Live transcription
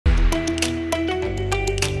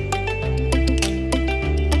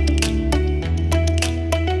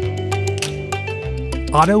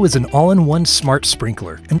OtO is an all-in-one smart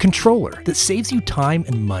sprinkler and controller that saves you time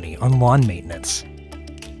and money on lawn maintenance.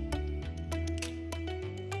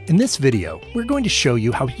 In this video, we're going to show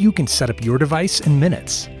you how you can set up your device in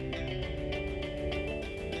minutes.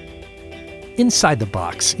 Inside the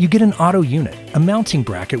box, you get an OtO unit, a mounting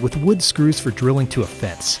bracket with wood screws for drilling to a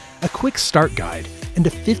fence, a quick start guide, and a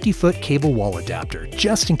 50-foot cable wall adapter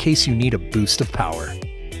just in case you need a boost of power.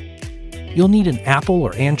 You'll need an Apple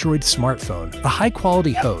or Android smartphone, a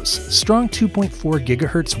high-quality hose, strong 2.4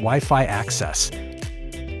 GHz Wi-Fi access.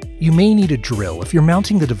 You may need a drill if you're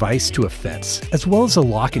mounting the device to a fence, as well as a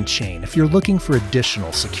lock and chain if you're looking for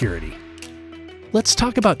additional security. Let's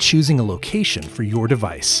talk about choosing a location for your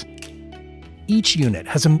device. Each unit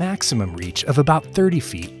has a maximum reach of about 30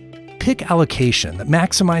 feet. Pick a location that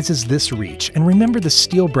maximizes this reach, and remember the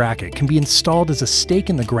steel bracket can be installed as a stake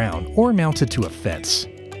in the ground or mounted to a fence.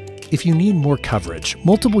 If you need more coverage,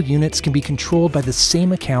 multiple units can be controlled by the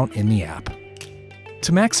same account in the app.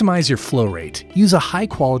 To maximize your flow rate, use a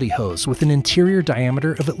high-quality hose with an interior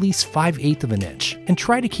diameter of at least 5/8 of an inch and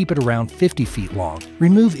try to keep it around 50 feet long.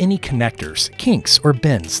 Remove any connectors, kinks, or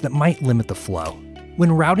bends that might limit the flow. When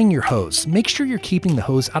routing your hose, make sure you're keeping the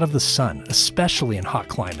hose out of the sun, especially in hot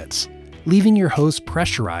climates. Leaving your hose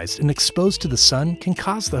pressurized and exposed to the sun can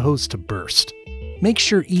cause the hose to burst. Make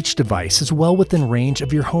sure each device is well within range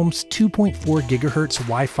of your home's 2.4 GHz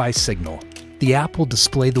Wi-Fi signal. The app will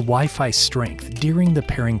display the Wi-Fi strength during the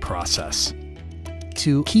pairing process.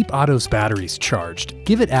 To keep OtO's batteries charged,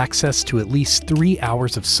 give it access to at least 3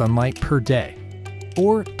 hours of sunlight per day,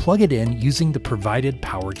 or plug it in using the provided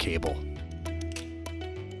power cable.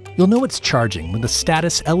 You'll know it's charging when the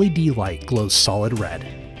status LED light glows solid red.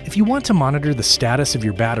 If you want to monitor the status of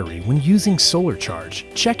your battery when using solar charge,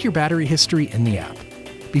 check your battery history in the app.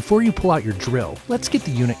 Before you pull out your drill, let's get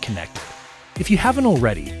the unit connected. If you haven't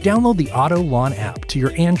already, download the OtO Lawn app to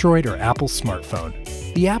your Android or Apple smartphone.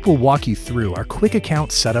 The app will walk you through our quick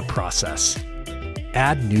account setup process.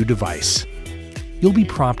 Add new device. You'll be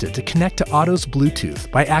prompted to connect to OtO's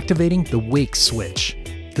Bluetooth by activating the wake switch.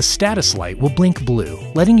 The status light will blink blue,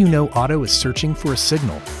 letting you know OtO is searching for a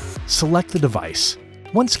signal. Select the device.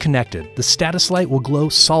 Once connected, the status light will glow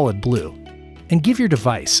solid blue, and give your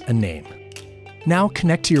device a name. Now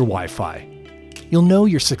connect to your Wi-Fi. You'll know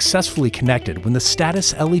you're successfully connected when the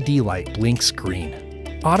status LED light blinks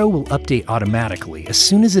green. OtO will update automatically as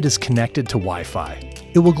soon as it is connected to Wi-Fi.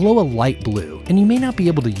 It will glow a light blue, and you may not be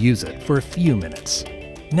able to use it for a few minutes.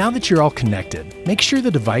 Now that you're all connected, make sure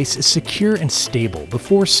the device is secure and stable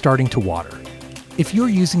before starting to water. If you're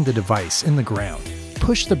using the device in the ground,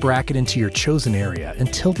 push the bracket into your chosen area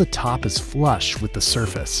until the top is flush with the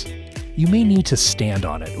surface. You may need to stand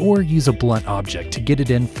on it or use a blunt object to get it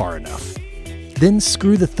in far enough. Then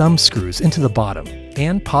screw the thumb screws into the bottom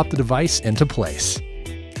and pop the device into place.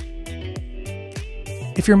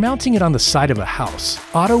 If you're mounting it on the side of a house,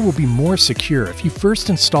 OtO will be more secure if you first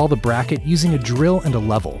install the bracket using a drill and a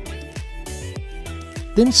level.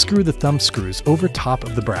 Then screw the thumb screws over top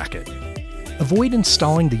of the bracket. Avoid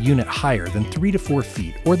installing the unit higher than 3 to 4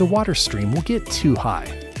 feet or the water stream will get too high.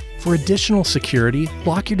 For additional security,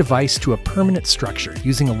 lock your device to a permanent structure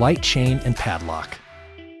using a light chain and padlock.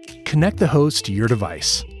 Connect the hose to your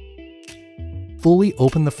device. Fully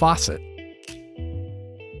open the faucet.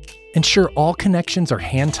 Ensure all connections are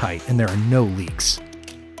hand-tight and there are no leaks.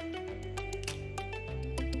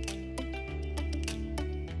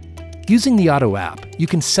 Using the OtO app, you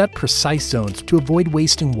can set precise zones to avoid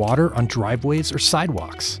wasting water on driveways or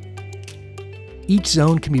sidewalks. Each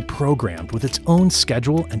zone can be programmed with its own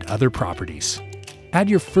schedule and other properties. Add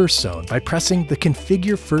your first zone by pressing the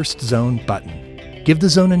Configure First Zone button. Give the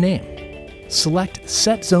zone a name. Select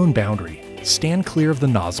Set Zone Boundary. Stand clear of the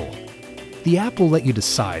nozzle. The app will let you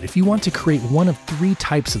decide if you want to create one of 3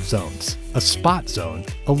 types of zones: a spot zone,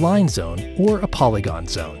 a line zone, or a polygon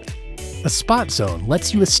zone. A spot zone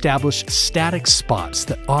lets you establish static spots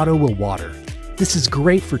that OtO will water. This is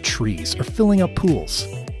great for trees or filling up pools.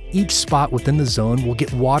 Each spot within the zone will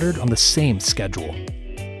get watered on the same schedule.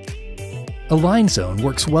 A line zone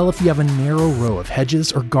works well if you have a narrow row of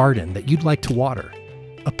hedges or garden that you'd like to water.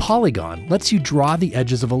 A polygon lets you draw the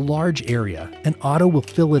edges of a large area and OtO will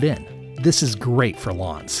fill it in. This is great for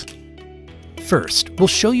lawns. First, we'll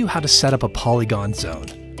show you how to set up a polygon zone.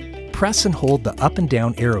 Press and hold the up and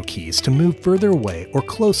down arrow keys to move further away or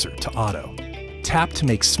closer to OtO. Tap to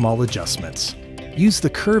make small adjustments. Use the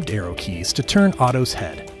curved arrow keys to turn OtO's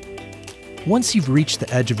head. Once you've reached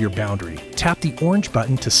the edge of your boundary, tap the orange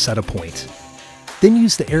button to set a point. Then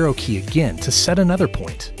use the arrow key again to set another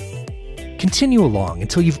point. Continue along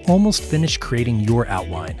until you've almost finished creating your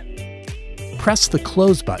outline. Press the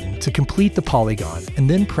Close button to complete the polygon and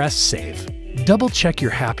then press Save. Double-check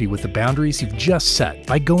you're happy with the boundaries you've just set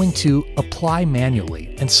by going to Apply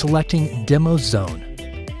Manually and selecting Demo Zone.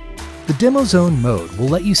 The Demo Zone mode will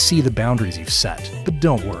let you see the boundaries you've set, but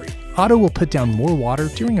don't worry, OtO will put down more water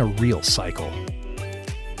during a real cycle.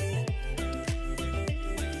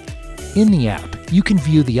 In the app, you can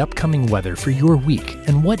view the upcoming weather for your week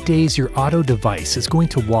and what days your OtO device is going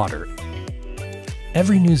to water.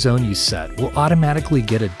 Every new zone you set will automatically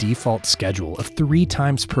get a default schedule of 3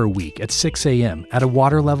 times per week at 6 a.m. at a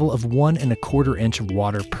water level of 1 1/4 inch of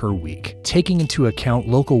water per week, taking into account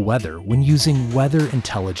local weather when using Weather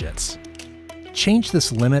Intelligence. Change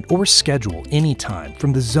this limit or schedule anytime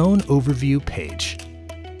from the Zone Overview page.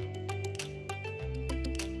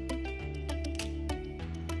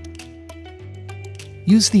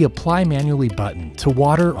 Use the Apply Manually button to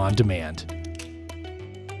water on demand.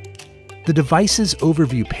 The Device's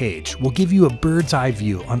Overview page will give you a bird's eye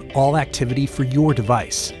view on all activity for your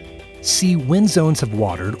device. See when zones have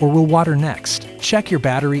watered or will water next, check your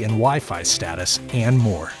battery and Wi-Fi status, and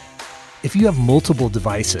more. If you have multiple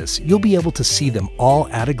devices, you'll be able to see them all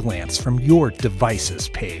at a glance from your Devices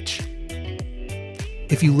page.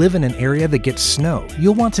 If you live in an area that gets snow,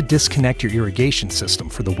 you'll want to disconnect your irrigation system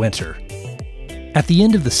for the winter. At the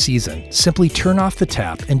end of the season, simply turn off the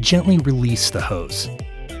tap and gently release the hose,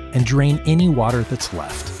 and drain any water that's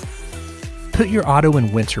left. Put your OtO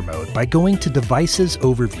in winter mode by going to Devices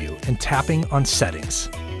Overview and tapping on Settings.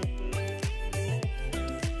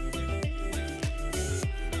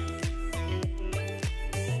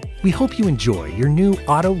 We hope you enjoy your new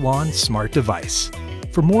OtO Lawn Smart device.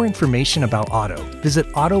 For more information about OtO, visit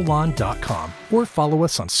otolawn.com or follow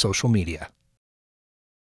us on social media.